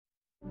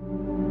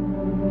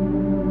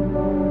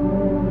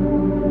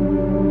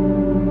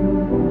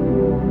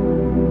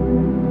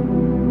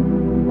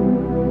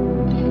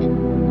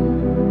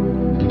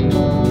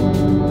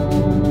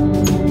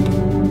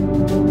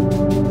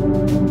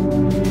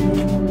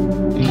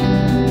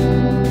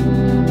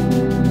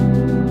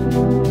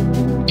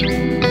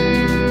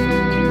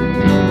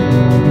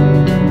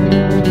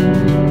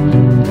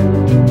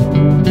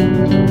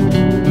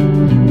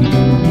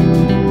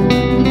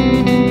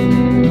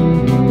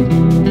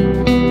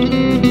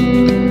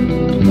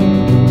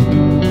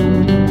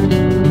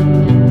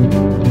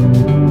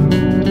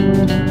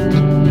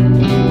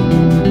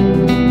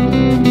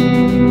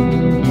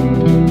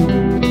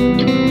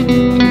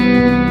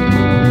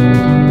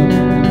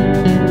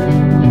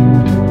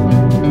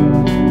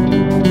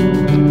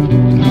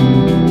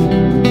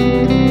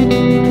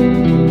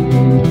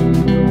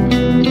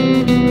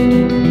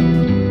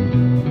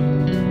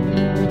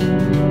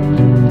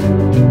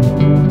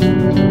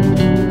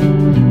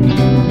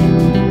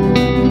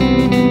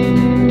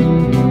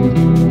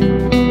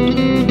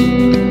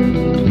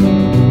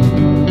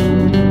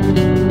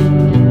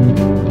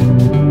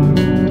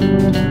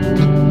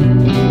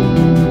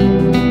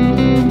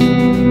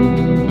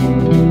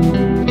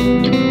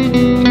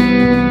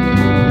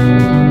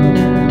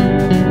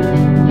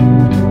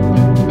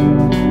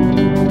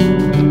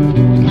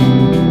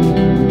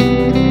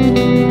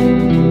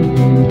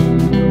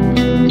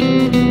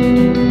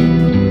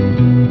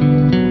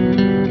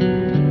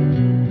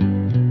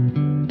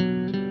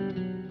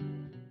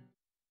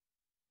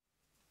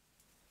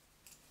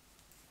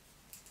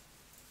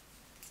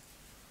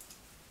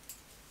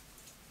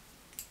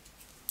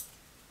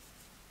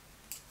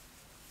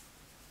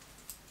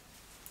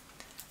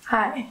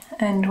Hi,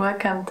 and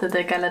welcome to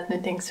the Galad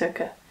Knitting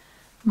Circle.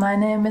 My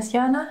name is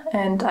Jana,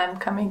 and I'm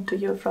coming to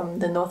you from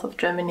the north of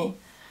Germany,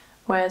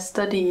 where I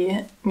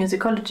study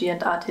musicology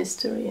and art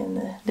history in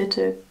a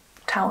little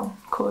town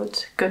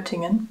called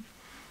Göttingen.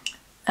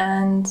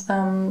 And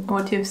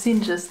what you've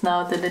seen just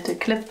now, the little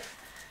clip,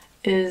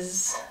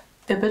 is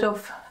a bit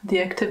of the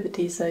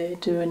activities I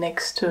do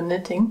next to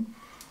knitting,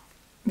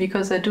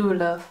 because I do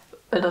love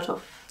a lot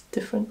of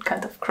different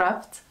kind of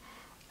crafts.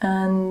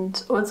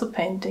 And also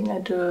painting. I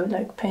do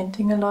like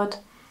painting a lot.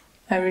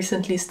 I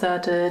recently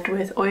started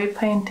with oil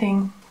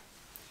painting,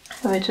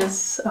 which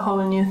is a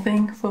whole new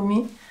thing for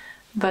me,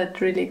 but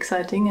really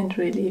exciting and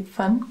really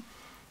fun.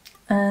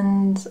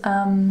 And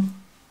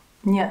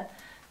yeah,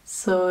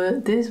 so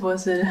this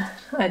was an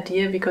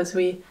idea because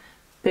we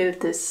built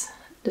this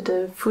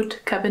little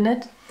food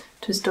cabinet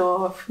to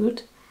store our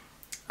food,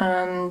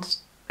 and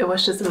it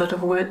was just a lot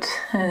of wood,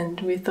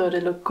 and we thought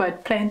it looked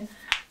quite plain.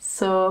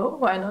 So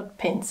why not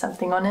paint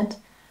something on it?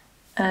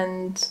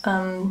 And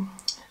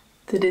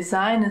the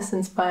design is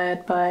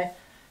inspired by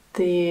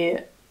the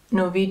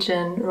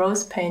Norwegian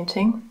rose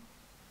painting,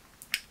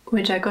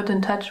 which I got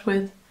in touch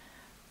with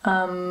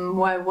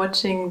while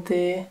watching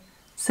the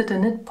Sit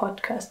and Knit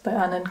podcast by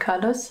Anne and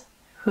Carlos,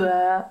 who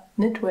are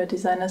knitwear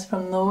designers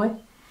from Norway.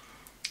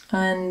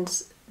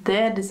 And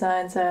their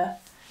designs are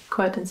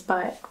quite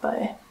inspired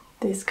by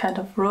these kind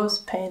of rose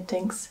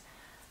paintings,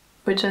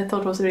 which I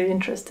thought was really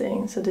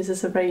interesting. So this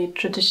is a very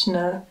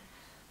traditional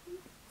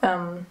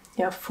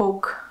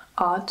folk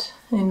art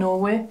in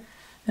Norway,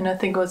 and I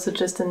think also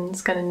just in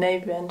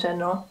Scandinavia in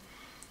general.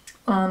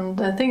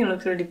 And I think it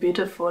looks really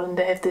beautiful, and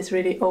they have this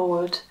really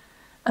old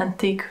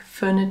antique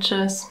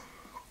furnitures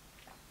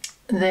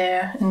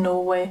there in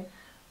Norway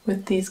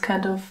with these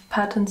kind of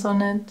patterns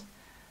on it,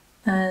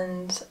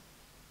 and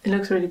it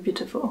looks really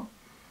beautiful.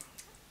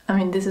 I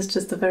mean, this is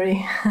just a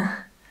very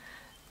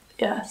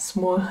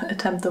small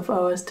attempt of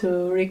ours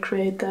to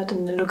recreate that,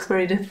 and it looks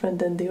very different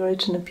than the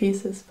original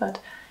pieces,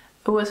 but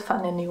it was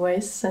fun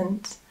anyways,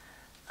 and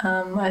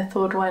I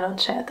thought, why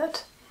not share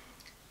that?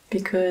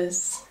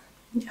 Because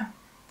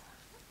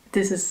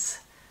this is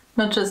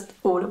not just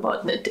all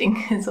about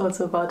knitting, it's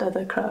also about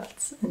other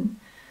crafts in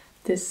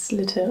this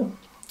little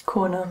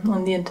corner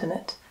on the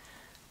internet.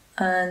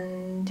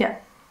 And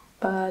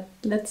but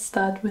let's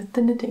start with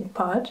the knitting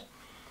part.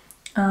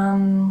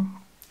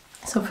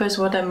 So first,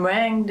 what I'm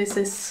wearing, this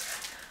is,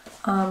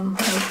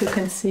 if you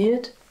can see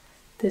it,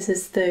 this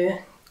is the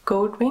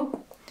Goldwing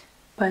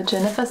by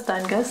Jennifer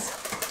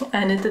Steingass.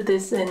 I knitted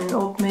this in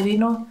oak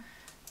merino,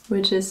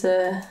 which is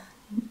a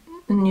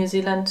New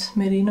Zealand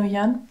merino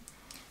yarn,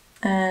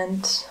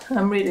 and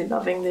I'm really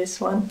loving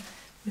this one,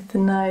 with the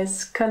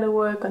nice color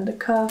work on the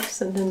cuffs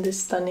and then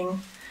this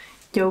stunning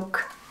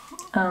yoke.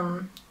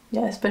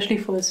 Especially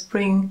for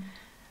spring,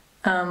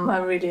 I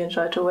really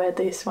enjoy to wear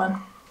this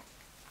one.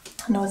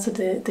 And also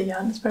the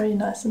yarn is very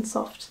nice and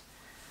soft.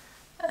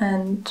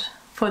 And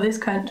for this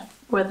kind of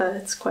weather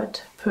it's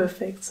quite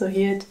perfect. So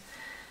here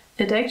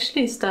it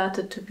actually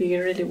started to be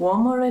really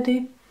warm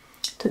already.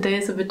 Today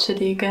is a bit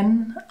chilly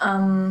again.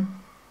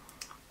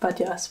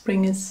 But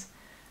spring is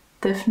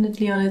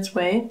definitely on its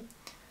way.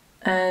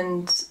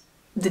 And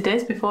the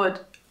days before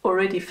it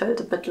already felt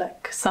a bit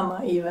like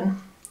summer even.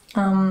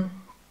 But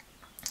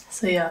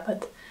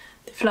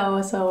the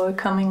flowers are all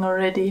coming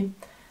already.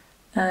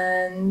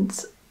 And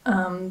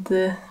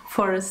the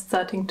forest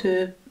starting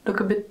to look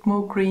a bit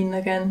more green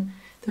again,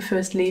 the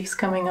first leaves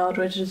coming out,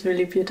 which is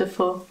really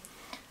beautiful.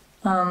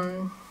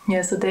 So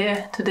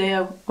today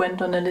I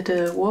went on a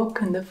little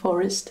walk in the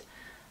forest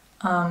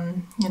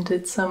and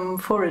did some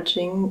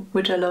foraging,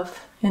 which I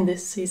love in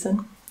this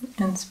season.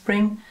 In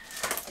spring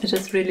I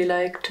just really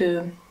like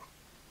to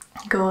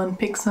go and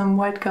pick some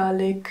white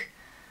garlic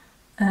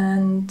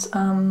and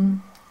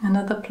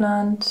another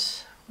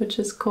plant which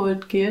is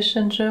called Giersch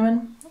in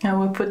German. I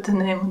will put the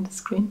name on the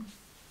screen,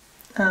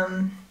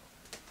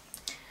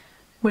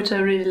 which I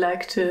really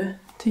like to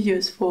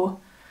use for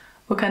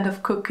kind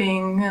of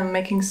cooking and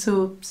making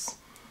soups.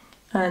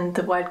 And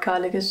the white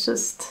garlic is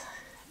just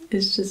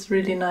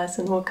really nice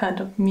in all kind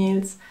of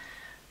meals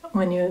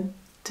when you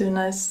do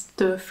nice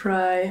stir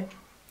fry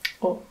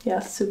or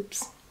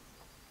soups.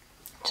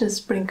 Just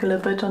sprinkle a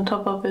bit on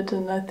top of it,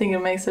 and I think it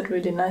makes it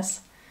really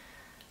nice.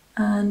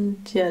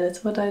 And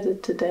that's what I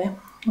did today.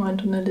 I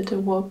went on a little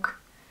walk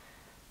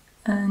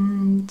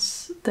and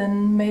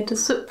then made a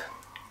soup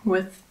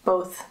with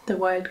both the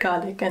wild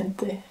garlic and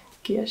the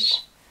giersch,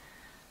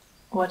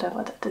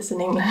 whatever that is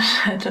in English.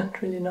 I don't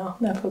really know,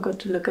 I forgot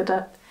to look it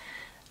up.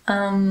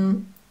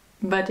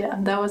 But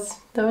that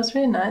was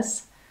really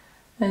nice,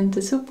 and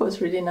the soup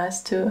was really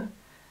nice too,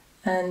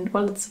 and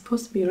it's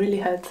supposed to be really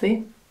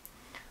healthy.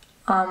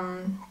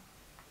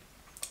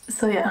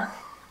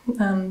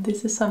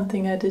 This is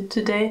something I did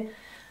today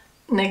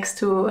next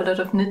to a lot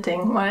of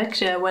knitting. Well,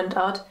 actually I went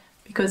out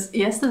because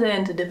yesterday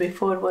and the day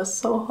before it was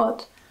so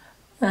hot,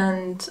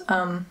 and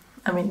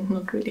I mean,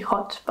 not really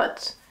hot,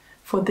 but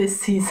for this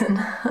season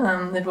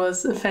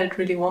it felt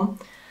really warm,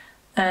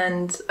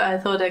 and I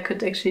thought I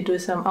could actually do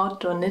some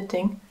outdoor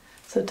knitting.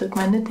 So I took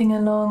my knitting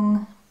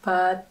along,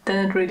 but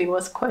then it really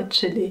was quite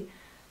chilly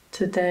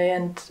today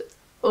and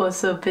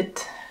also a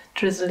bit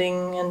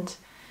drizzling and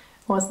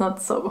was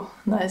not so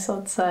nice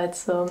outside,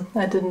 so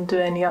I didn't do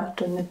any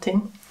outdoor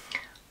knitting,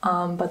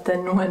 but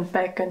then went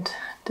back and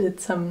did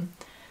some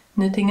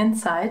knitting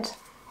inside,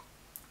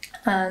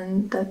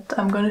 and that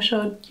I'm gonna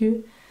show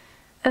you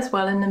as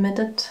well in a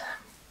minute.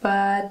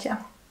 But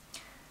yeah,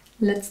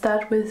 let's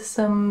start with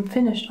some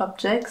finished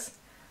objects.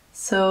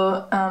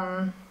 So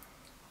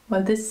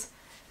well, this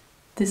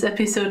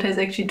episode has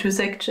actually two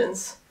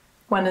sections.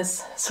 One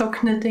is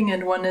sock knitting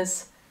and one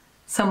is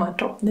summer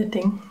top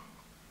knitting,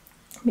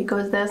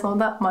 because there's not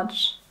that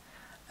much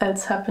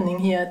else happening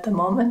here at the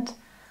moment.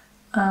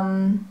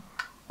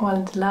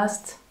 Well, the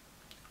last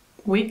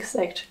weeks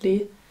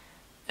actually,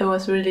 it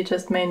was really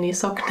just mainly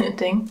sock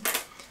knitting.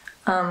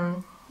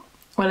 Well,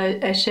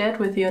 I shared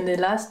with you in the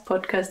last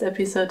podcast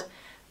episode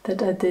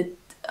that I did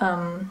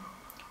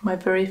my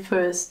very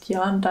first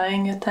yarn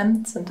dyeing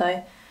attempts, and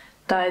I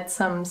dyed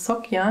some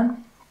sock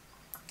yarn,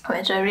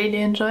 which I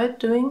really enjoyed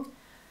doing.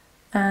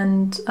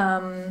 And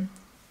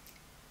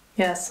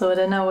yeah, so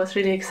then I was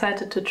really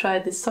excited to try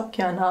this sock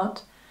yarn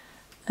out,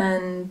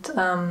 and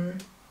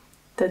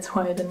that's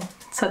why then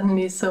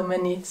suddenly so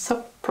many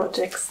sock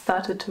projects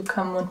started to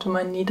come onto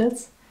my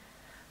needles.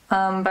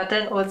 But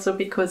then also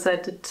because I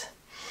did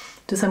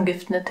do some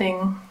gift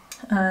knitting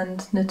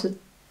and knitted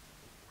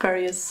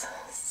various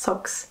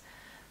socks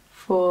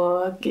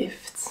for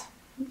gifts,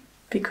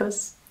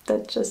 because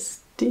that's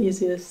just the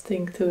easiest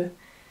thing to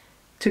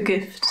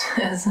gift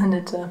as a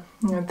knitter,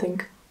 I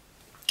think.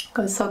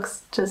 Because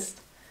socks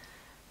just,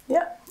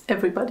 yeah,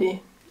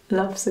 everybody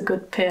loves a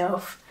good pair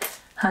of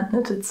hand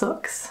knitted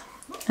socks.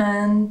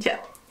 And yeah,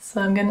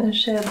 so I'm gonna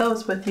share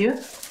those with you.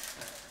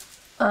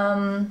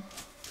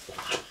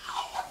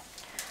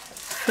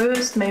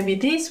 First, maybe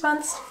these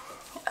ones.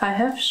 I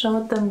have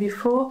showed them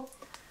before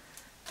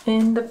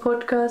in the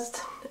podcast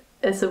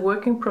as a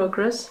work in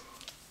progress.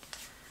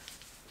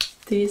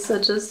 These are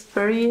just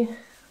very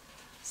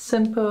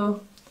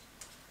simple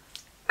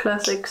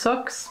classic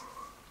socks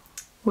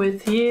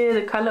with here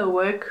the color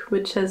work,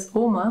 which has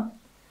Oma,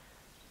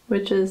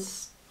 which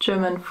is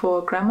German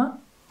for grammar.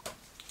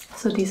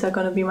 So these are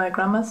going to be my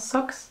grammar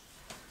socks.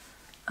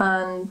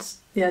 And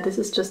yeah, this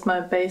is just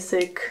my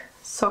basic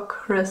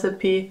sock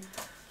recipe,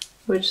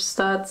 which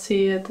starts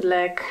here at the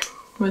leg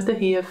with the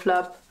heel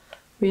flap,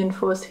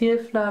 reinforced heel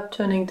flap,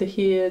 turning the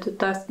heel,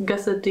 the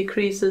gusset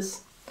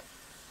decreases,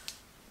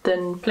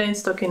 then plain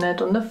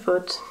stockinette on the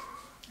foot,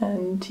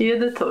 and here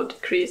the toe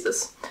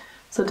decreases.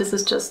 So this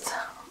is just,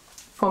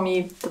 for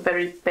me, the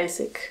very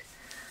basic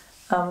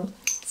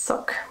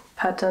sock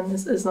pattern.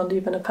 This is not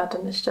even a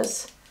pattern, it's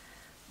just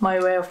my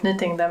way of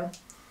knitting them.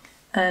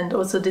 And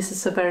also this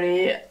is a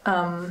very,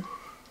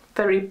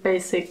 very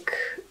basic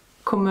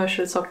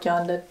commercial sock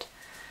yarn that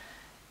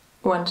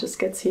one just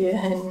gets here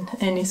in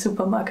any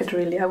supermarket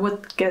really. I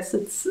would guess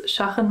it's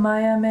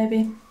Schachenmeier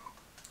maybe,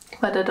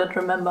 but I don't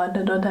remember and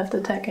I don't have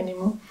the tag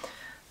anymore.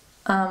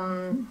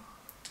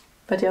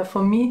 But yeah,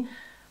 for me,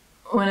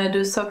 when I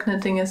do sock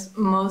knitting, is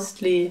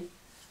mostly,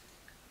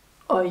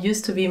 or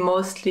used to be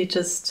mostly,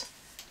 just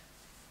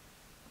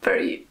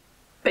very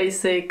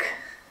basic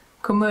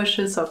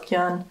commercial sock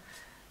yarn,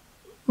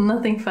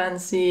 nothing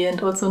fancy,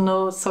 and also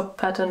no sock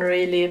pattern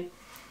really,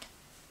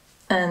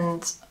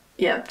 and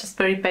yeah, just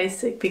very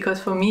basic,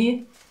 because for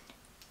me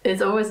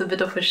it's always a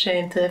bit of a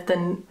shame to have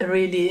then a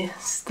really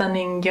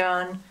stunning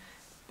yarn,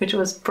 which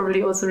was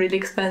probably also really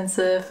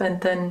expensive,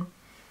 and then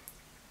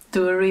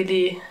do a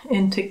really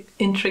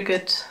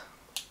intricate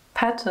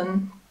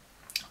pattern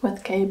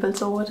with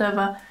cables or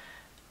whatever,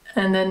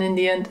 and then in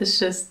the end it's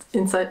just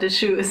inside the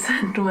shoes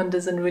and one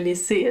doesn't really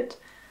see it.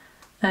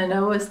 And I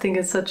always think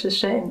it's such a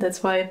shame.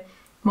 That's why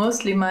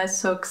mostly my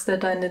socks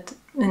that I knit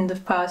in the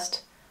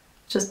past,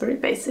 just very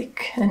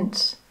basic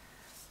and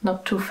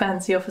not too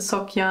fancy of a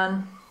sock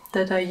yarn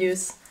that I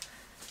use.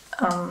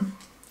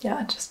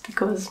 Yeah, just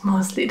because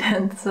mostly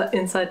they're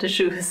inside the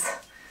shoes.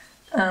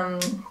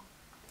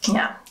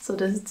 Yeah, so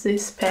this is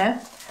this pair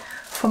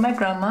for my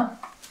grandma.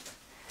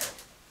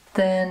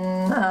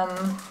 Then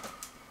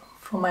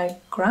for my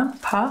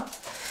grandpa,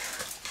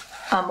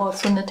 I'm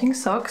also knitting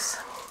socks.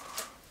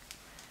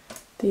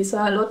 These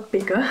are a lot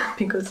bigger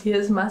because he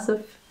has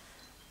massive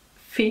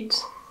feet.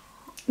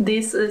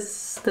 These are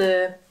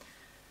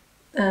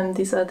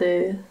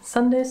the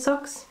Sunday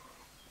socks,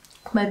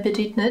 my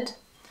Petiteknit,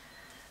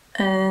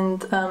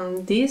 and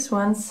these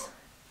ones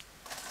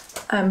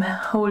I'm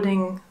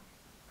holding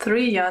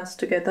 3 yarns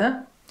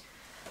together.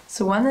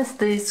 So one is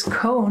this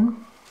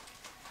cone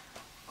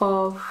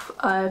of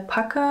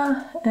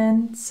alpaca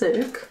and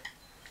silk,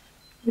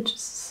 which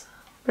is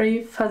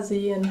very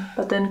fuzzy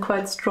but then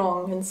quite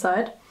strong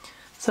inside.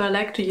 So I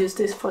like to use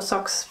this for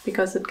socks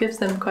because it gives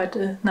them quite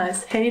a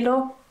nice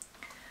halo,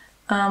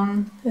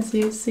 as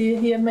you see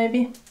here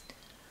maybe,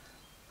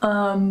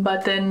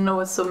 but then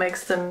also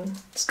makes them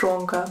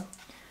stronger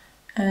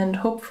and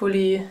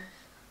hopefully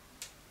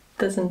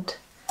doesn't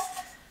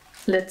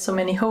let so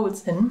many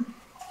holes in.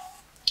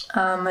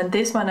 And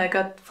this one I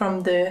got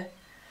from the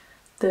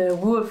the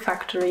wool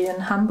factory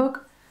in Hamburg.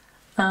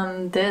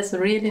 There's a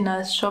really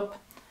nice shop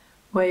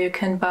where you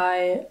can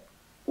buy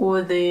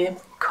all the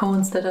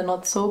cones that are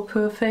not so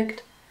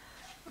perfect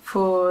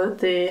for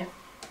the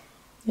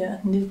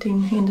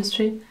knitting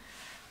industry,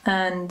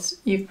 and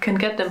you can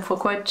get them for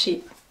quite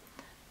cheap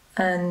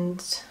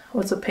and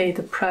also pay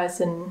the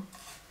price in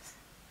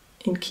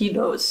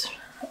kilos,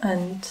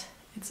 and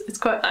it's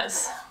quite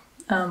nice,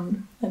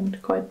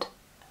 and quite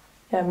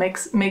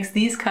makes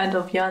these kind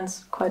of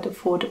yarns quite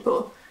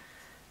affordable,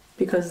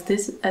 because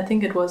this, I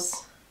think it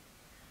was,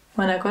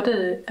 when I got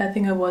it, I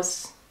think it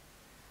was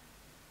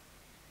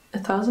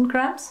 1,000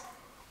 grams,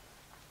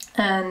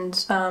 and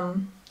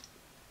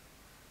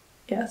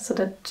so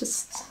that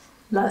just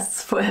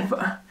lasts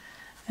forever.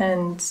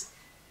 And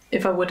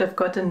if I would have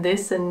gotten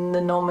this in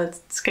the normal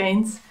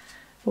skeins,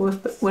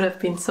 it would have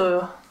been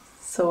so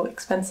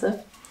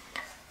expensive.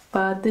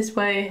 But this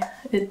way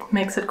it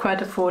makes it quite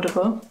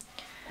affordable.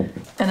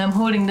 And I'm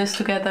holding this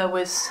together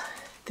with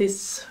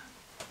this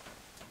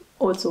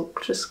also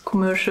just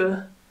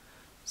commercial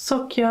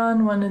sock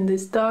yarn, one in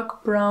this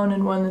dark brown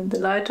and one in the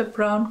lighter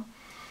brown.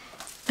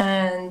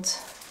 And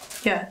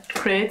yeah, it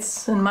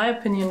creates, in my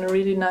opinion, a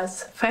really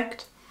nice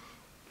effect.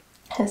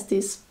 It has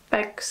these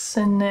specks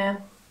in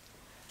there,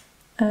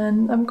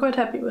 and I'm quite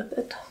happy with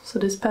it. So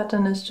this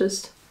pattern is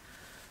just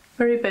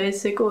very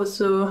basic,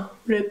 also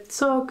ribbed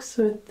socks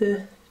with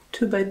the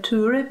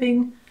 2x2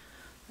 ribbing,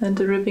 and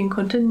the ribbing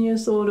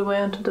continues all the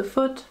way onto the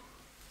foot,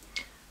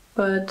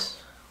 but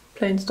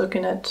plain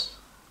stockinette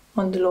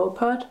on the lower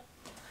part.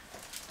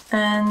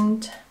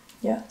 And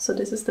yeah, so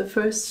this is the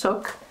first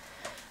sock,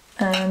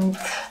 and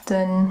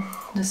then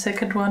the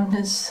second one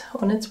is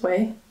on its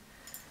way,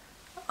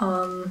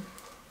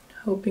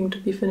 hoping to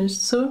be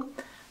finished soon,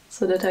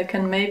 so that I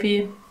can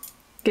maybe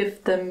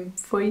give them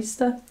for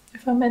Easter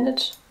if I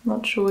manage.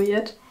 Not sure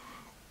yet,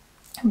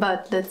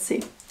 but let's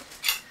see.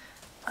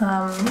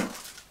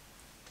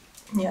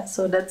 Yeah,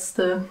 so that's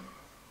the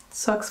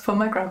socks for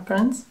my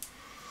grandparents.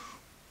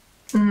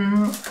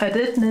 I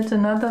did knit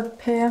another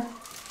pair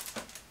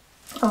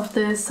of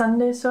the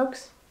Sunday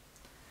socks.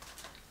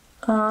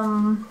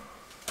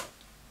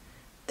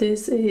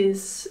 This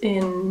is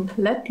in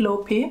Let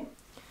Lopi.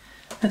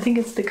 I think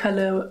it's the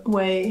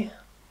colorway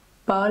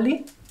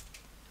Barley.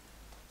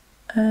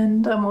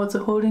 And I'm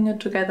also holding it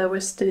together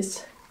with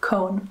this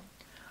cone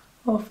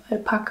of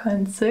alpaca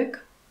and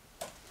silk.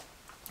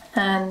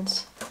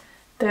 And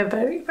they're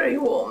very, very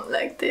warm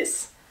like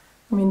this.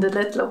 I mean, the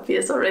Let Lopi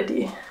is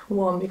already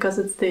warm because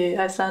it's the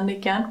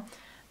Icelandic yarn,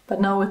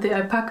 but now with the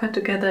alpaca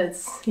together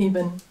it's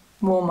even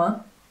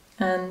warmer.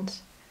 And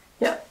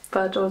yeah,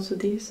 but also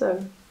these,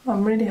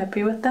 I'm really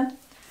happy with them.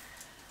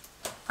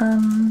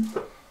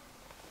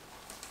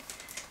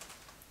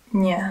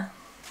 Yeah,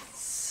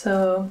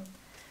 so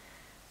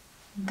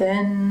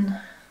then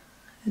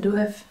I do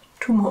have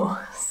two more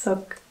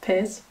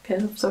pairs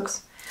of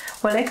socks.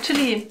 Well,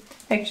 actually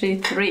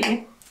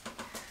 3,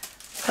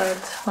 but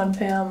one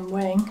pair I'm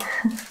wearing.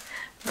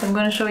 But I'm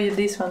gonna show you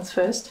these ones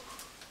first.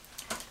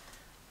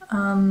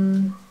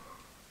 I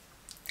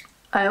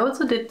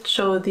also did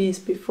show these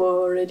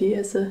before already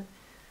as a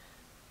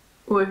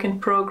work in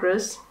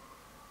progress.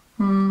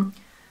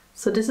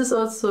 So this is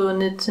also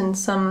knit in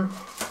some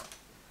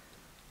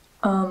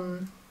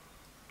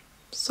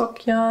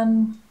sock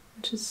yarn,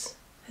 which has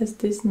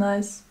this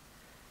nice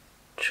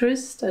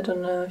twist. I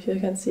don't know if you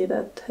can see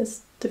that, it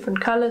has different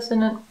colors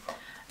in it.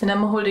 And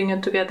I'm holding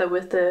it together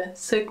with the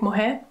silk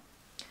mohair,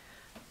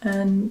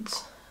 and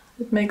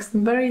it makes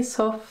them very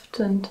soft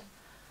and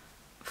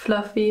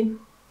fluffy,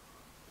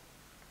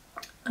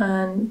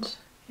 and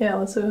yeah,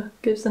 also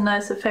gives a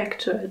nice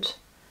effect to it.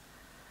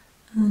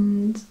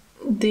 And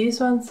these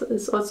ones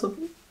is also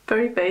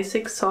very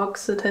basic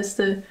socks. It has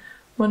the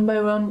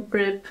 1x1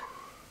 rib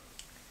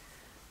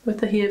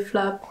with the heel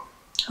flap,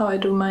 how I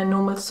do my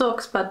normal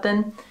socks, but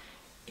then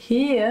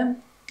here,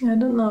 I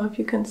don't know if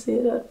you can see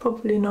that,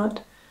 probably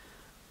not,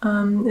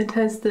 it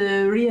has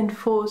the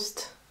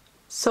reinforced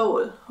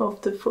sole of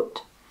the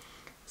foot.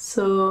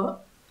 So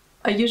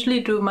I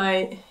usually do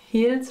my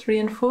heels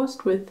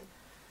reinforced with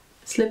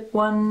slip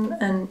 1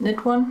 and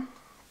knit 1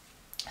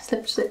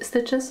 slip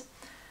stitches,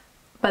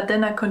 but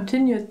then I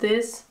continued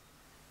this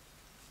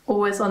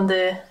always on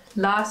the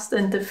last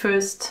and the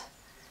first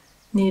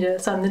needle.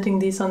 So I'm knitting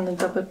these on the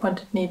double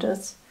pointed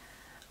needles,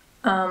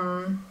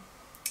 and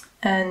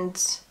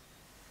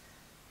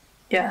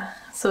yeah,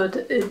 so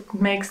it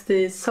makes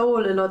the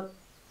sole a lot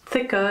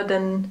thicker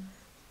than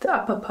the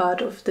upper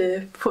part of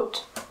the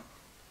foot.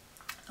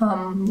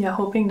 Yeah,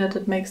 hoping that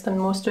it makes them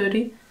more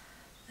sturdy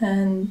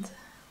and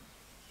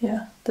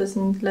yeah,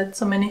 doesn't let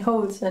so many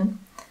holes in.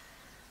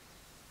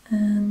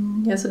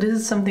 And yeah, so this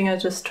is something I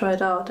just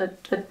tried out. I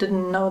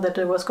didn't know that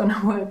it was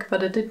gonna work,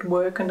 but it did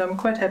work, and I'm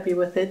quite happy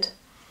with it.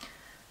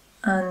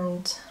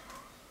 And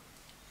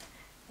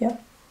yeah,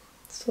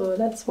 so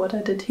that's what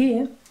I did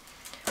here.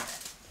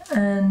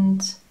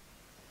 And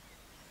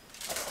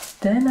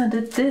then I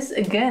did this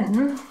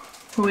again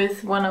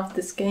with one of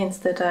the skeins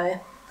that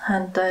I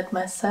hand dyed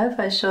myself.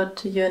 I showed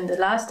to you in the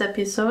last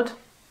episode.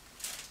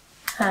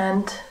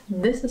 And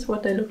this is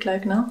what they look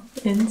like now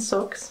in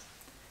socks.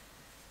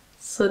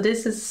 So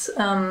this is,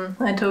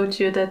 I told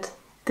you that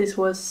this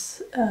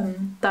was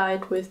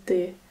dyed with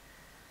the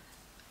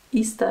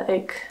Easter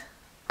egg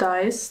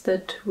dyes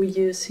that we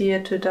use here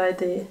to dye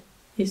the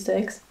Easter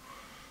eggs.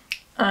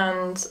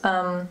 And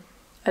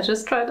I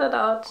just tried that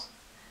out.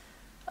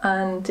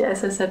 And yeah,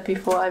 as I said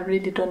before, I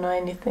really don't know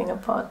anything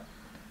about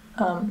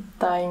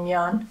dyeing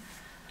yarn.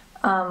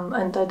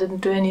 And I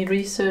didn't do any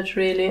research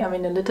really, I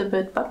mean a little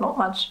bit, but not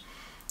much.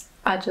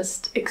 I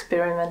just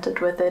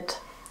experimented with it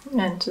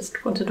and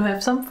just wanted to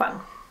have some fun,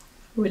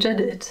 which I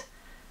did.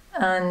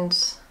 And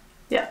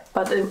yeah,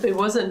 but it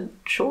wasn't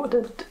sure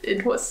that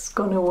it was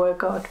gonna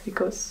work out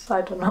because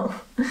I don't know.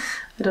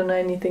 I don't know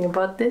anything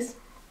about this.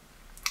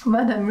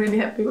 But I'm really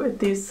happy with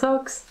these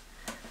socks.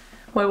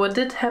 Well, what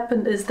did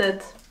happen is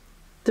that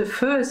the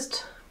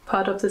first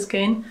part of the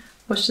skein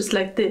was just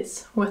like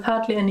this, with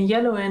hardly any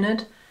yellow in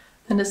it,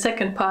 and the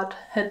second part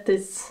had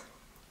this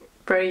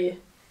very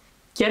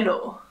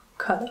yellow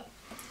color.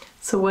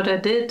 So what I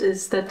did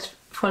is that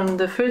from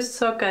the first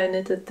sock I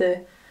knitted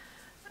the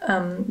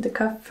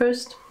cuff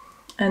first,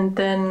 and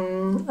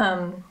then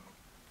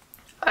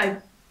I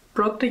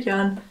broke the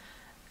yarn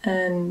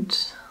and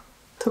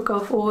took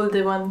off all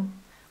the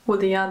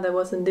yarn that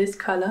was in this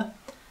color,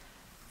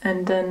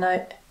 and then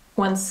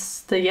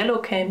once the yellow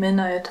came in,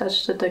 I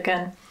attached it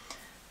again,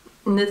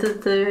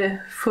 knitted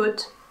the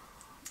foot,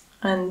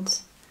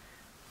 and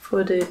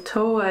for the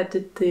toe I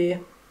did the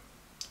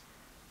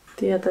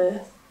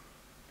other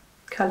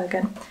color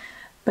again,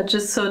 but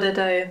just so that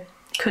I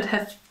could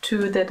have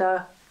two that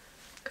are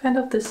kind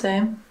of the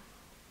same,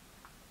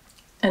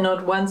 and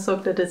not one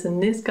sock that is in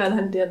this color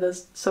and the other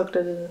sock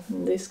that is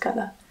in this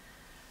color.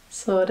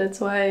 So that's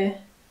why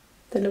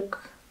they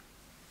look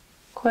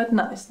quite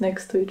nice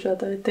next to each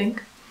other, I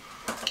think,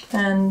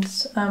 and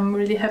I'm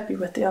really happy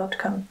with the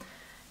outcome.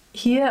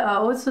 Here I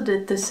also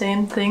did the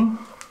same thing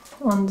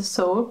on the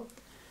sole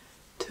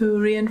to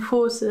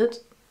reinforce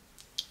it.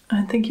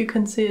 I think you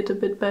can see it a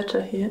bit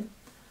better here.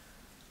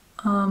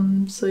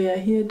 So yeah,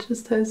 here it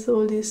just has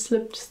all these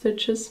slipped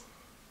stitches,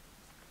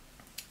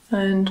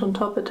 and on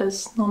top it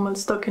has normal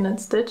stockinette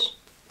stitch.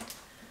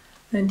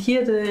 And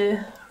here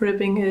the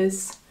ribbing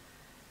is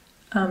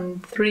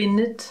 3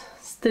 knit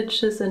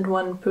stitches and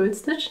 1 purl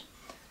stitch,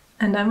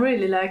 and I'm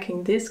really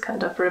liking this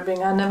kind of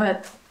ribbing. I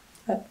never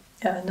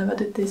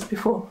did this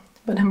before,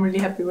 but I'm really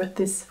happy with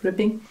this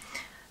ribbing.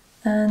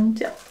 And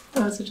yeah,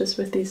 also just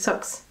with these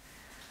socks.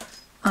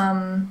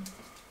 Well,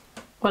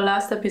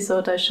 last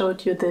episode I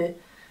showed you the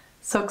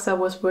socks I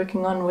was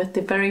working on with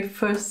the very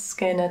first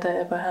skein that I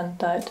ever hand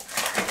dyed,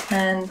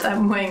 and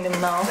I'm wearing them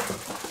now.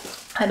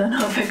 I don't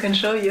know if I can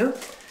show you.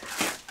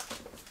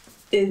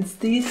 It's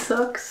these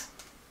socks,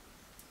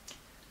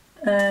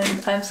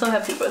 and I'm so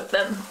happy with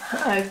them.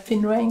 I've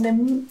been wearing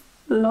them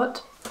a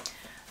lot,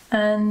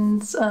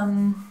 and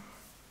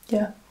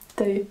yeah,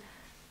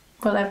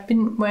 I've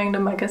been wearing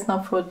them I guess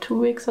now for 2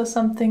 weeks or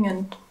something,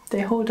 and they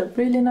hold up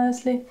really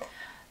nicely.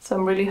 So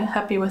I'm really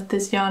happy with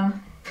this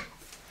yarn.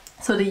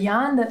 So the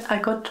yarn that I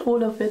got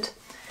all of it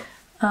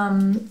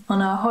on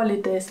our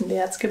holidays in the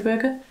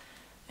Erzgebirge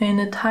in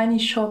a tiny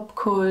shop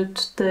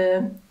called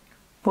the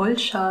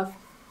Wollschaf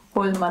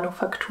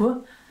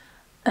Wollmanufaktur,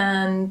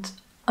 and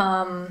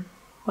well,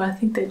 I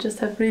think they just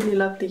have really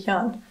lovely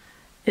yarn.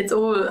 It's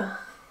all,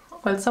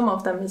 well, some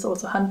of them is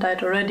also hand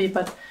dyed already,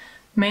 but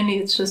mainly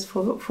it's just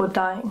for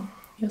dyeing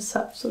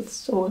yourself, so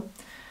it's all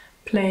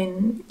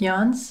plain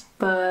yarns.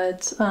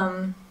 But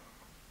I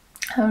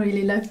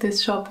really like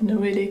this shop, and it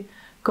really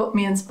got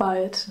me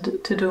inspired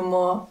to do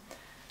more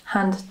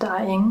hand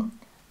dyeing.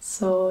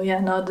 So yeah,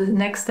 now the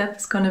next step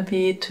is going to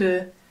be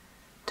to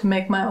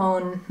make my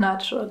own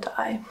natural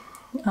dye,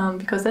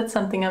 because that's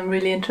something I'm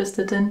really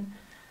interested in.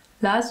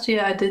 Last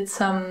year I did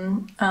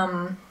some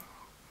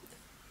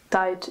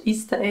dyed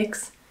Easter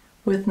eggs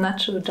with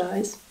natural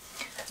dyes,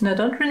 and I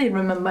don't really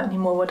remember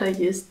anymore what I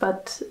used,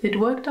 but it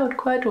worked out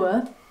quite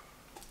well.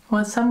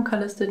 Well, some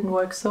colors didn't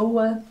work so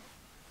well,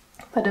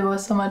 but it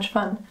was so much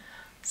fun.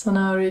 So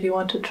now I really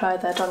want to try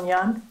that on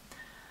yarn.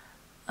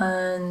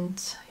 And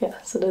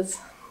yeah, so that's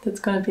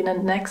going to be the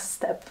next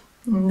step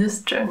in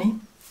this journey.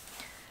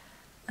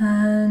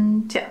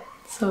 And yeah,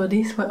 so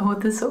these were all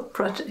the sock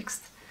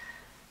projects.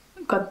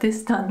 Got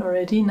this done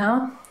already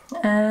now,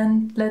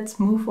 and let's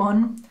move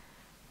on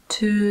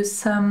to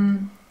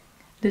some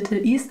little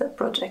Easter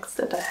projects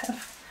that I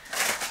have.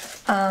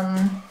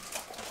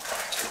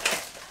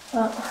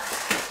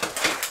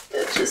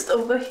 They're just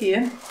over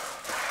here.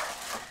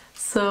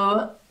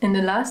 So in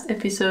the last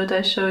episode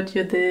I showed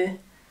you the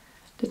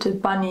little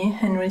bunny,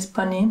 Henry's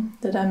bunny,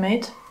 that I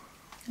made,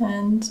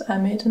 and I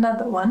made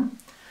another one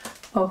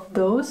of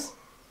those.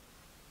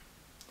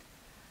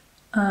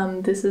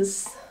 This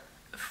is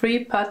a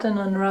free pattern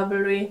on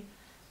Ravelry,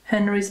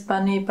 Henry's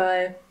Bunny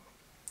by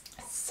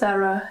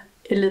Sara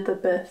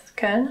Elizabeth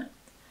Kellner.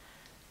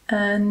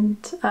 And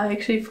I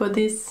actually, for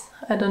this,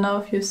 I don't know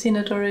if you've seen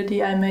it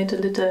already, I made a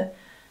little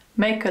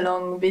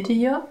make-along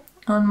video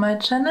on my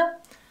channel.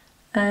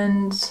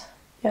 And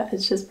yeah, it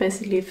just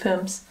basically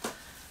films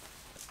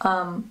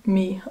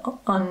me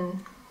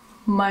on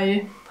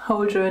my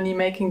whole journey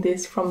making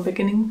this from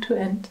beginning to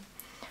end.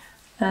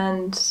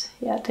 And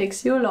yeah, it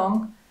takes you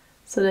along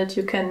so that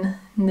you can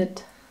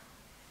knit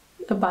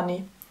a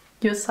bunny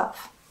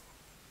yourself.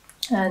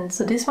 And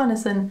so this one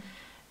is in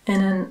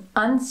an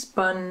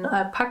unspun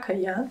alpaca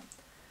yarn,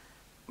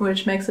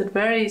 which makes it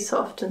very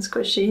soft and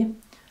squishy,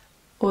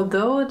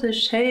 although the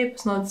shape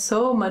is not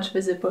so much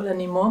visible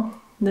anymore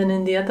than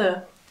in the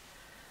other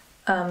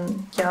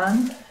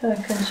yarn. I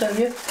can show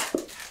you.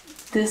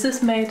 This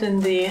is made in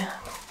the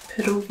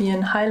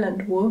Peruvian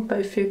Highland wool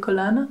by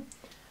Filcolana,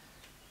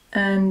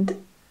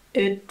 and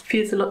it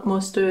feels a lot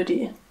more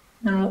sturdy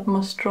and a lot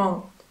more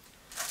strong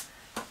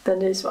than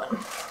this one,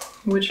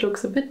 which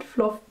looks a bit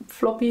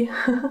floppy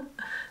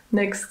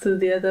next to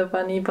the other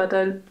bunny, but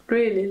I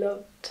really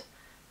love it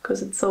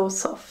because it's so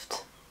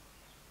soft.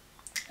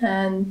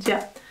 And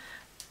yeah,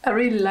 I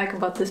really like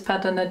about this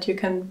pattern that you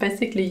can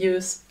basically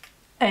use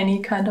any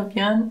kind of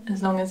yarn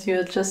as long as you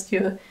adjust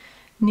your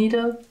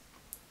needle,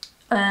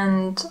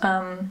 and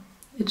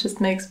it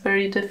just makes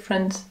very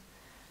different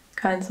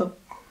kinds of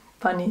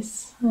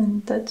bunnies,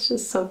 and that's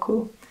just so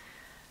cool.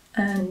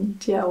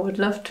 And yeah, I would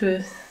love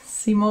to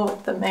see more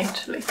of them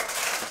actually.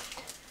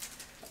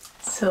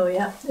 So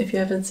yeah, if you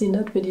haven't seen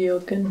that video,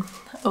 you can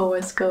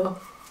always go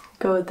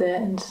there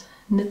and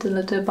knit a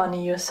little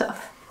bunny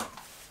yourself.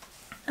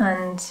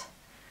 And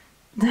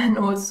then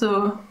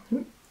also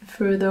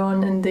further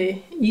on in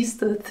the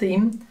Easter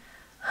theme,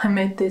 I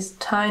made this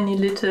tiny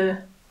little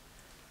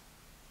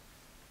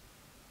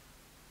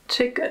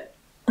chicken.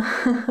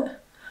 I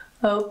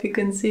hope you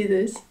can see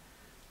this.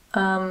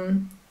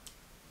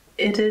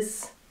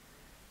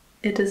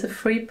 It is a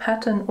free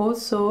pattern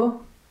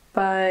also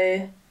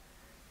by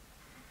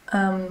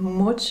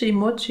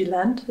Mochi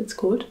Land, it's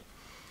called,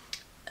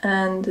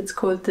 and it's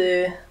called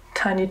the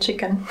Tiny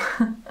Chicken.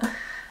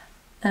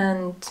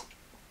 And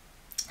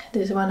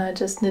this one I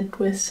just knit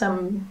with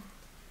some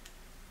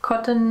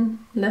cotton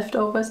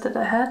leftovers that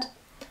I had.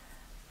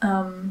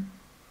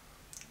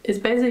 It's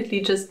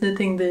basically just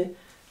knitting the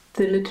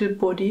little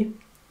body,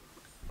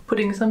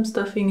 putting some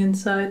stuffing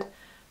inside,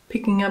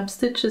 picking up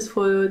stitches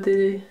for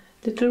the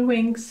little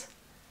wings,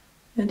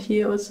 and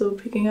here also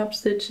picking up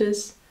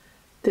stitches.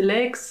 The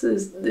legs,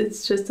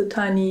 it's just a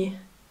tiny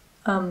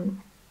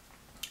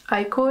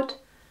I-cord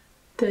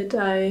that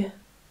I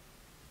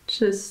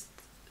just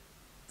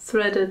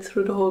threaded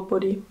through the whole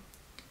body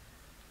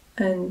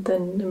and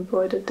then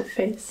embroidered the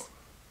face.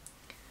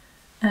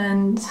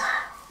 And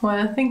well,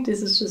 I think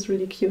this is just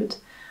really cute,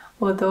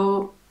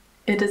 although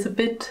it is a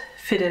bit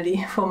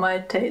fiddly for my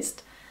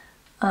taste.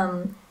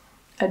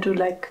 I do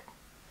like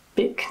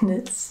big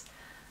knits,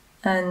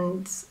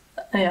 and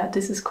yeah,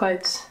 this is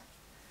quite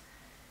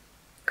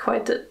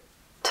a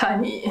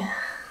tiny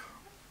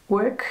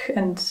work,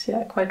 and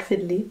yeah, quite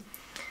fiddly.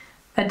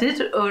 I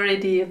did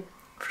already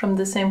from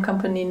the same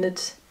company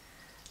knit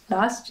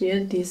last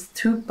year these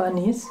two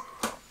bunnies.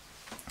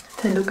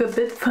 They look a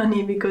bit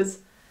funny because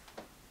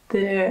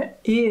their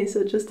ears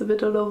are just a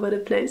bit all over the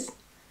place,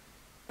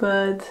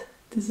 but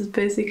this is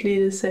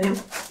basically the same.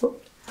 Oh,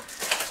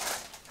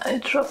 I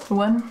dropped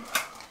one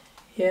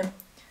here.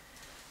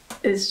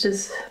 It's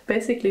just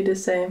basically the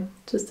same,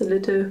 just a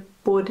little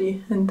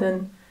body and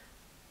then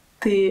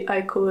the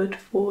I-cord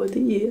for the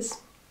ears.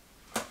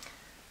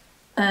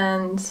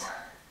 And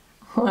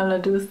well, I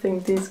do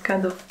think these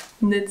kind of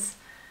knits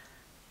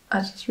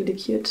are just really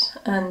cute,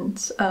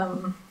 and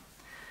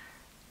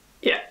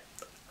yeah,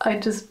 I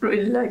just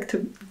really like to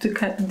do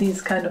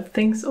these kind of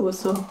things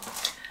also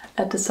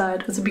at the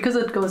side, also because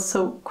it goes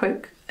so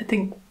quick. I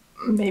think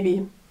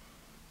maybe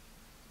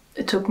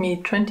it took me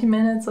 20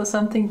 minutes or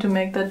something to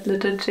make that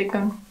little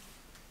chicken,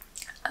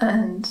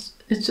 and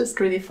it's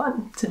just really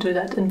fun to do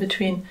that in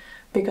between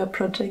bigger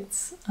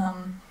projects.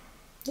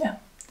 Yeah,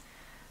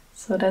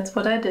 so that's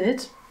what I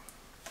did.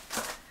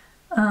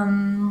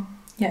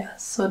 Yeah,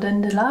 so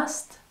then the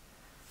last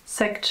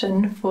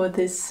section for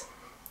this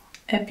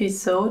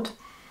episode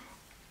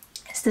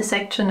is the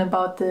section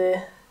about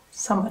the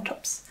summer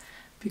tops,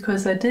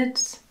 because I did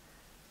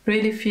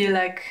really feel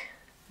like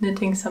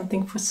knitting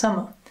something for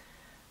summer,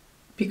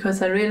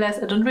 because I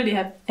realized I don't really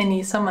have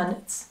any summer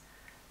knits.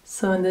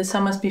 So in the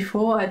summers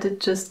before, I did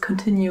just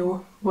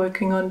continue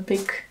working on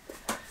big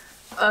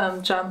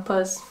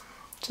jumpers,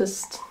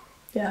 just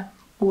yeah,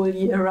 all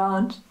year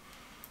round.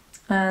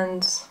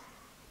 And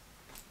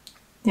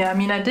yeah, I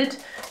mean, I did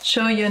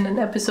show you in an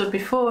episode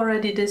before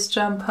already this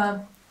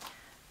jumper,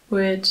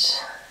 which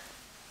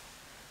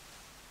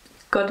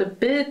got a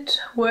bit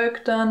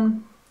work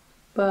done,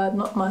 but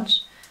not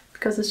much,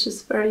 because it's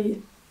just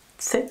very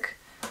thick.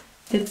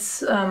 It's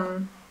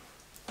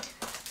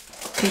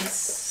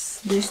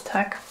this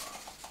tag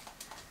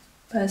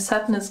by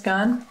Sadness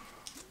Garn.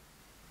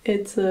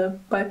 It's a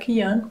bulky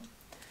yarn,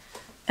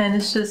 and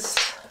it's just,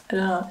 I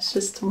don't know, it's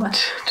just too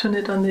much to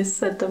knit on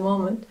this at the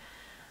moment.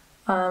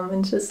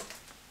 And just,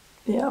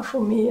 yeah, for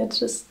me it's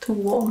just too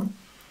warm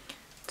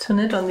to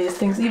knit on these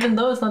things, even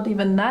though it's not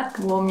even that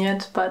warm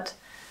yet, but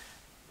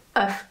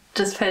I've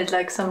just felt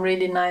like some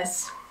really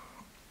nice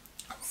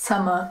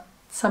summer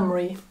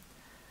summery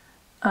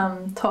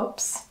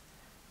tops.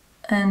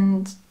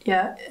 And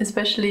yeah,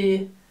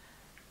 especially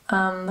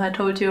I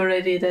told you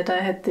already that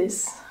I had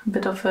this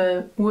bit of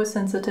a wool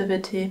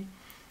sensitivity.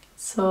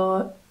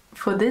 So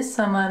for this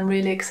summer I'm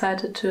really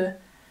excited to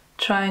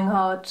trying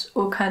out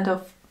all kind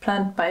of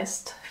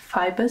plant-based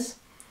fibers,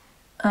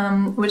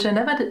 which I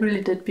never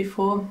really did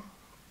before.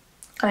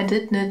 I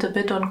did knit a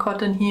bit on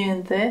cotton here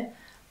and there,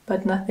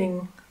 but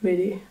nothing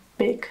really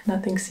big,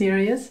 nothing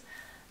serious.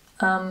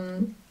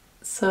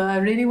 So I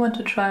really want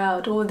to try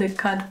out all the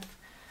kind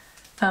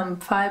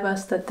of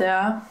fibers that there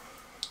are.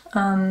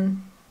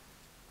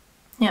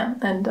 Yeah,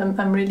 and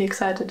I'm really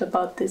excited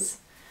about this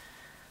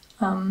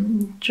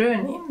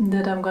journey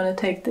that I'm gonna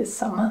take this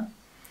summer.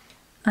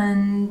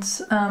 And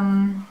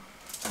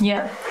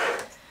yeah,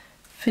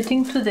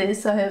 fitting to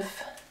this, I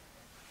have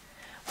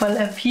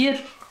here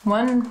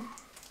one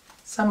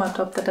summer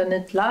top that I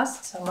knit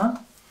last summer,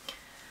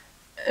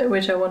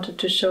 which I wanted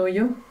to show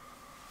you.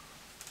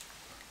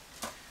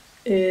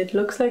 It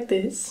looks like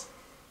this,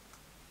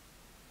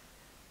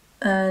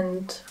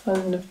 and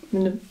well,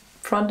 in the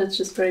front it's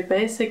just very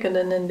basic, and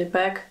then in the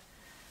back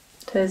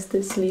it has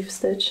this leaf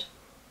stitch.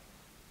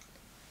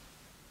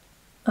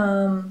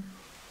 And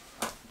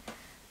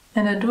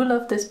I do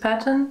love this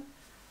pattern,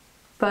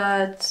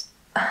 but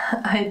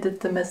I did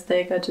the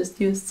mistake. I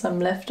just used some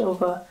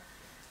leftover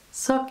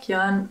sock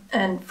yarn,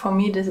 and for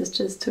me this is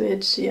just too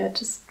itchy. I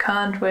just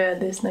can't wear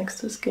this next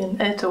to skin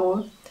at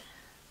all.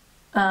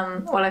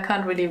 Well, I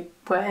can't really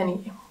wear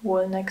any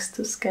wool next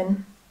to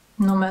skin,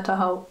 no matter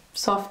how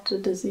soft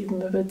it is,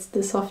 even if it's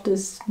the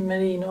softest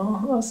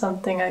merino or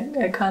something.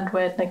 I can't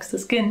wear it next to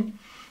skin.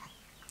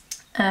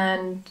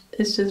 And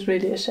it's just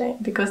really a shame,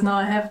 because now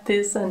I have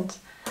this and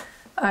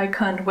I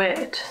can't wear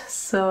it.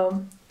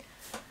 So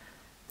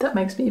that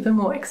makes me even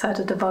more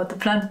excited about the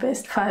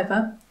plant-based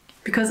fiber,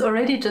 because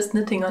already just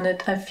knitting on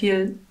it I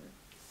feel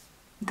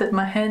that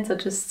my hands are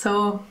just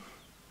so,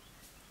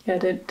 yeah,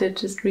 they're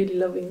just really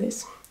loving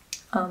this,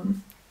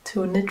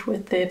 to knit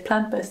with the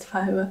plant-based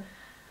fiber,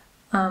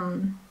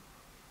 and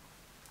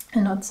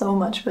not so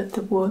much with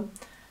the wool,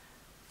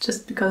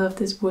 just because of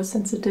this wool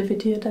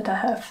sensitivity that I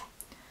have.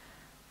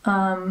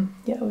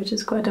 Yeah, which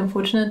is quite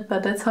unfortunate,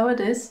 but that's how it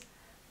is.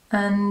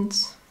 And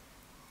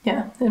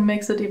yeah, it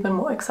makes it even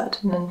more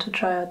exciting than to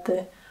try out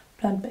the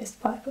plant-based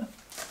fiber.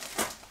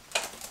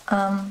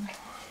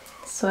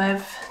 So I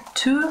have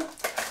two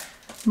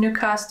new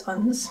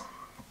cast-ons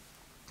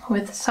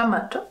with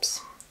summer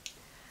tops.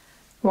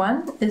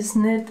 One is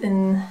knit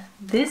in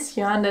this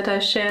yarn that I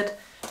shared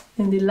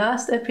in the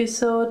last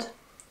episode.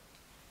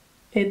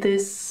 It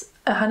is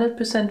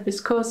 100%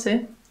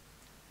 viscose.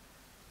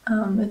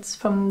 It's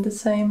from the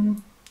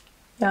same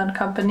yarn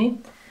company,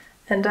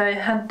 and I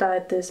hand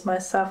dyed this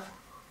myself.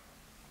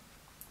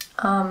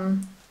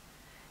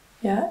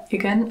 Yeah,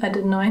 again, I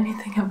didn't know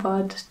anything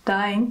about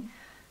dyeing,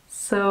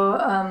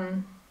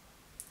 so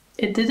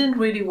it didn't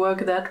really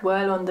work that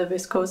well on the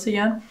viscose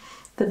yarn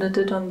than it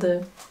did on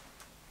the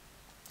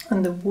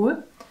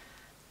wool,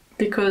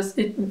 because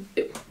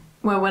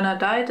well, when I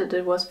dyed it,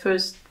 it was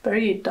first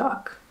very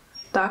dark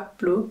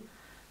blue,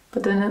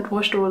 but then it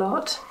washed all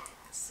out.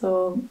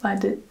 So I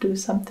did do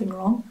something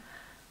wrong.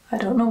 I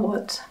don't know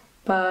what,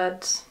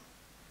 but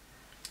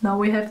now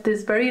we have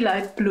this very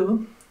light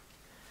blue,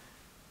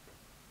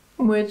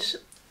 which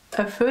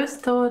I first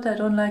thought I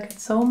don't like it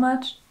so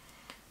much,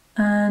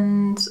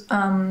 and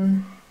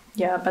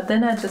yeah, but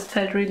then I just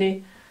felt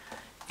really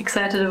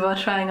excited about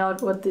trying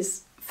out what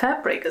this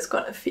fabric is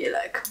gonna feel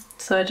like.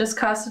 So I just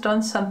casted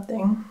on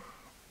something.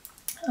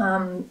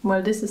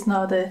 Well, this is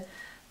now the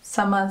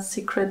Summer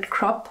Secret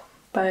Crop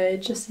by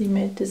Jessie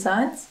Maed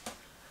Designs.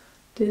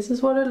 This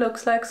is what it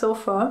looks like so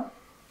far.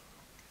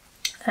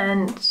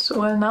 And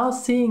well, now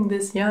seeing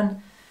this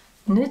yarn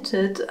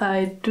knitted,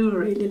 I do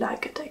really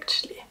like it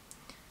actually,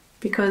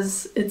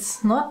 because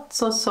it's not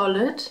so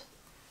solid.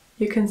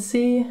 You can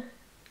see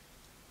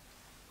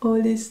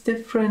all these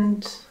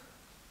different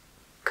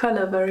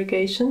color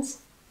variegations,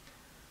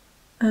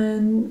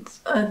 and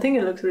I think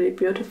it looks really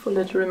beautiful.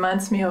 It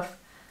reminds me of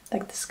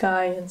like the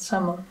sky in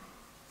summer.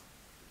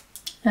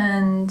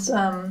 And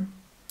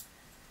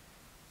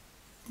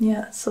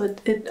yeah, so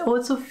it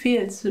also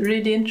feels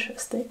really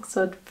interesting.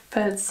 So it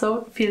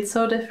feels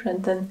so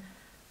different than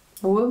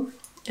wool.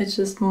 It's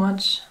just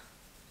not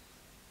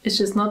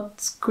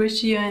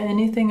squishy or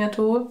anything at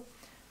all.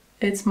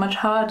 It's much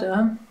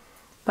harder,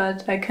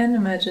 but I can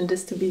imagine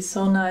this to be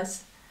so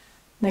nice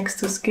next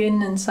to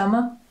skin in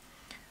summer.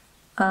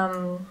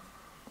 So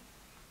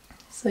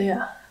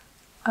yeah,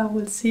 I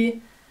will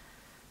see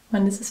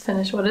when this is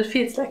finished what it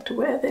feels like to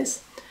wear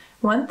this.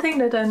 One thing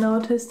that I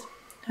noticed,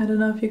 I don't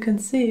know if you can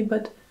see,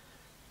 but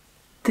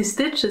the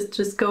stitches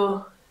just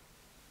go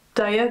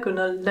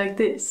diagonal like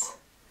this,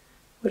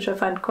 which I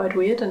find quite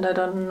weird, and I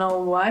don't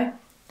know why.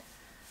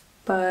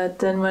 But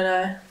then when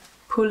I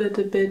pull it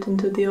a bit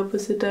into the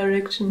opposite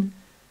direction,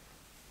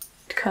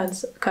 it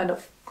kind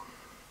of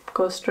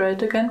goes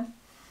straight again.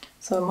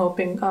 So I'm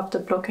hoping after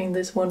blocking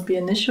this won't be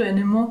an issue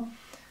anymore.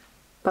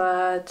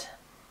 But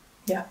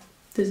yeah,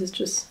 this is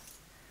just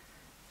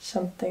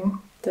something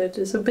that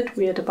is a bit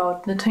weird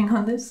about knitting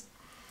on this.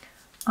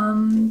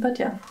 But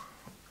yeah,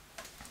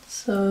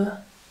 so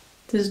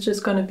this is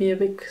just going to be a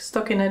big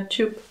stockinette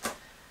tube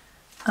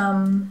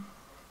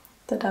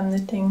that I'm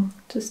knitting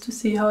just to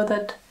see how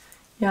that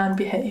yarn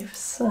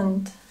behaves,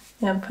 and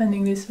yeah, I'm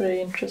finding this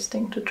very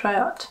interesting to try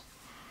out.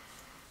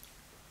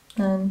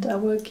 And I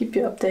will keep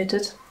you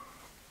updated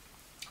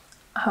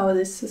how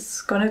this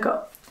is gonna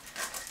go.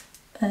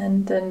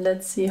 And then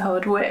let's see how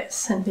it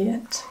wears in the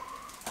end.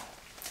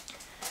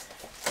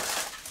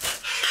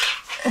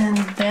 And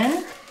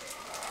then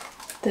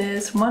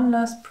there's one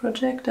last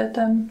project that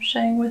I'm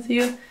sharing with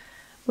you,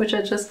 which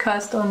I just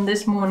cast on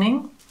this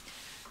morning.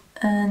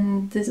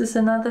 And this is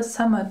another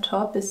summer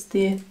top. It's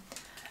the,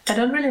 I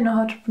don't really know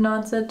how to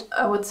pronounce it.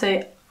 I would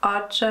say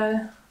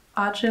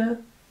Argil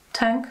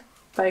tank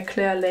by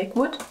Clare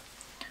Lakewood.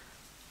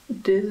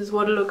 This is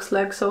what it looks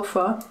like so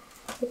far.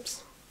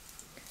 Oops.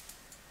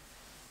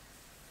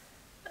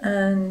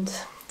 And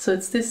so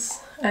it's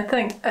this. I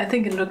think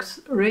it looks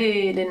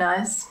really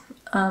nice.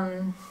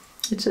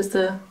 It's just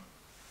a.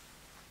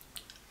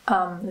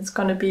 It's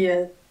gonna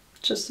be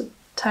just a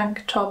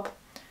tank top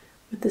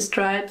with the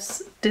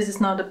stripes. This is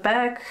not a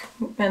bag,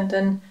 and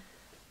then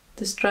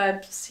the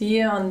stripes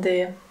here on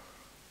the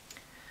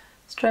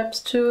straps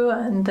too,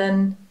 and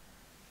then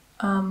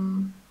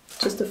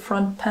just the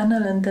front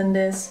panel, and then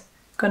there's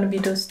gonna be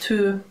those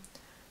two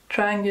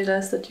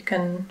triangulars that you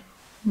can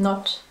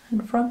knot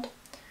in front.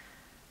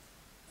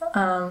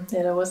 Yeah,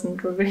 that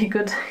wasn't a really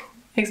good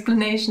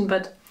explanation,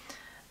 but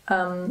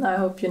I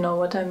hope you know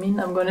what I mean.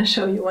 I'm gonna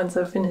show you once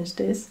I finish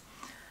this.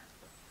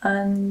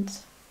 And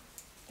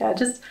yeah,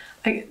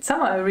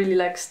 somehow I really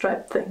like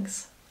striped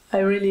things. I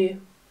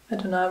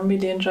don't know, I'm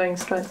really enjoying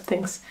striped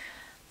things.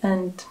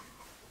 And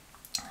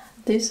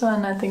this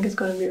one I think is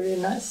going to be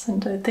really nice,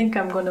 and I think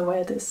I'm going to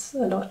wear this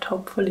a lot,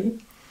 hopefully.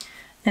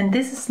 And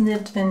this is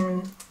knit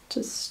in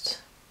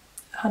just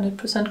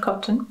 100%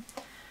 cotton,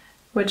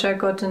 which I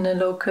got in a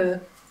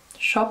local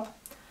shop,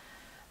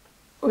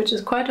 which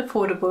is quite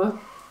affordable.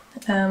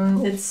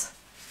 It's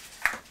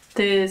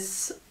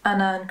this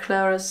Anna and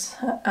Clara's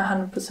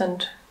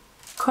 100%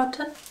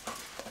 cotton.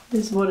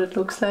 This is what it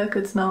looks like.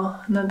 It's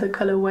now another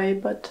colorway,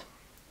 but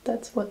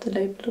that's what the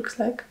label looks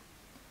like.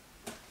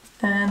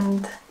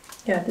 And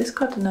yeah, this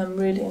cotton, I'm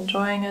really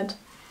enjoying it.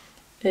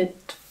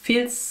 It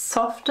feels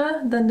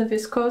softer than the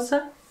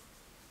viscose,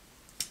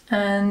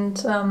 and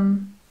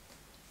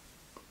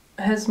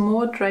has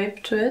more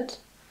drape to it.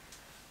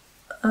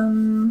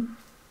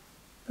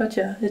 But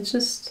yeah, it's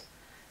just,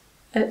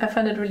 I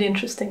find it really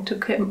interesting to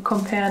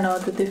compare now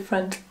the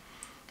different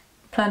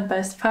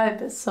plant-based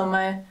fibers. So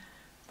my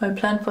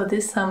plan for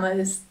this summer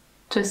is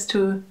just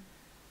to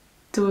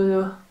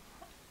do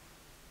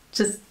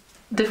just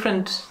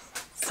different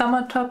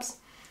summer tops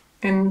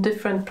in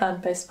different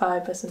plant-based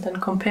fibers, and then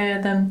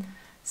compare them,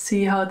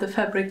 see how the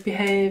fabric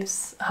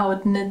behaves, how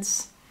it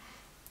knits.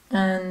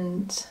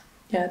 And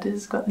yeah, this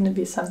is going to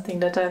be something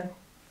that I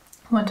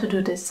want to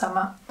do this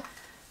summer.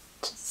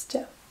 Just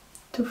yeah,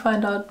 to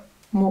find out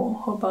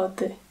more about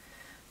the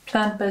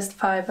plant-based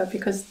fiber,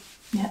 because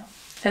yeah,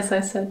 as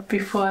I said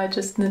before, I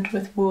just knit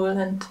with wool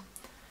and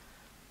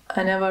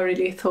I never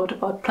really thought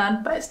about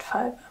plant-based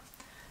fiber.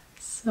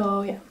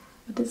 So yeah,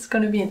 but it's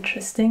going to be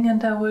interesting,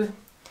 and I will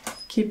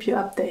keep you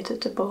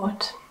updated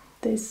about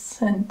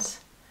this and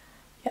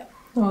yeah,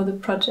 all the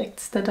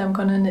projects that I'm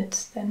gonna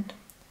knit then.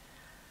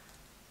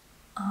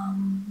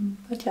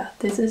 But yeah,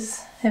 this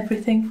is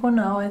everything for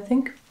now, I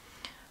think.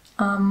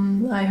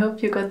 I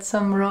hope you got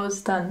some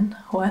rows done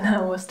when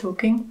I was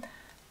talking,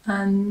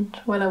 and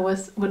well, I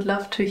would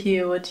love to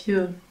hear what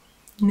you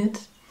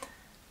knit,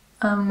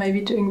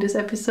 maybe during this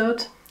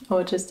episode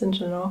or just in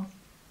general.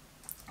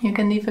 You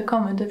can leave a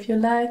comment if you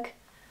like,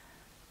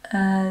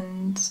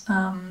 and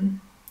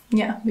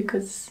yeah,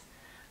 because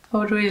I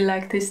would really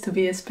like this to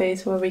be a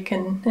space where we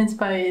can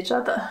inspire each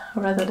other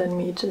rather than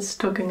me just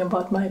talking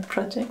about my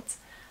projects.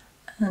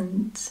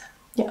 And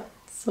yeah,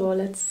 so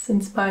let's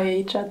inspire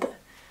each other.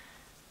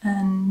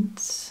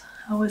 And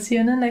I will see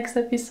you in the next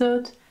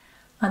episode.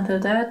 Until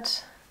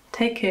that,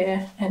 take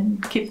care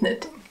and keep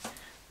knitting.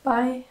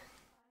 Bye!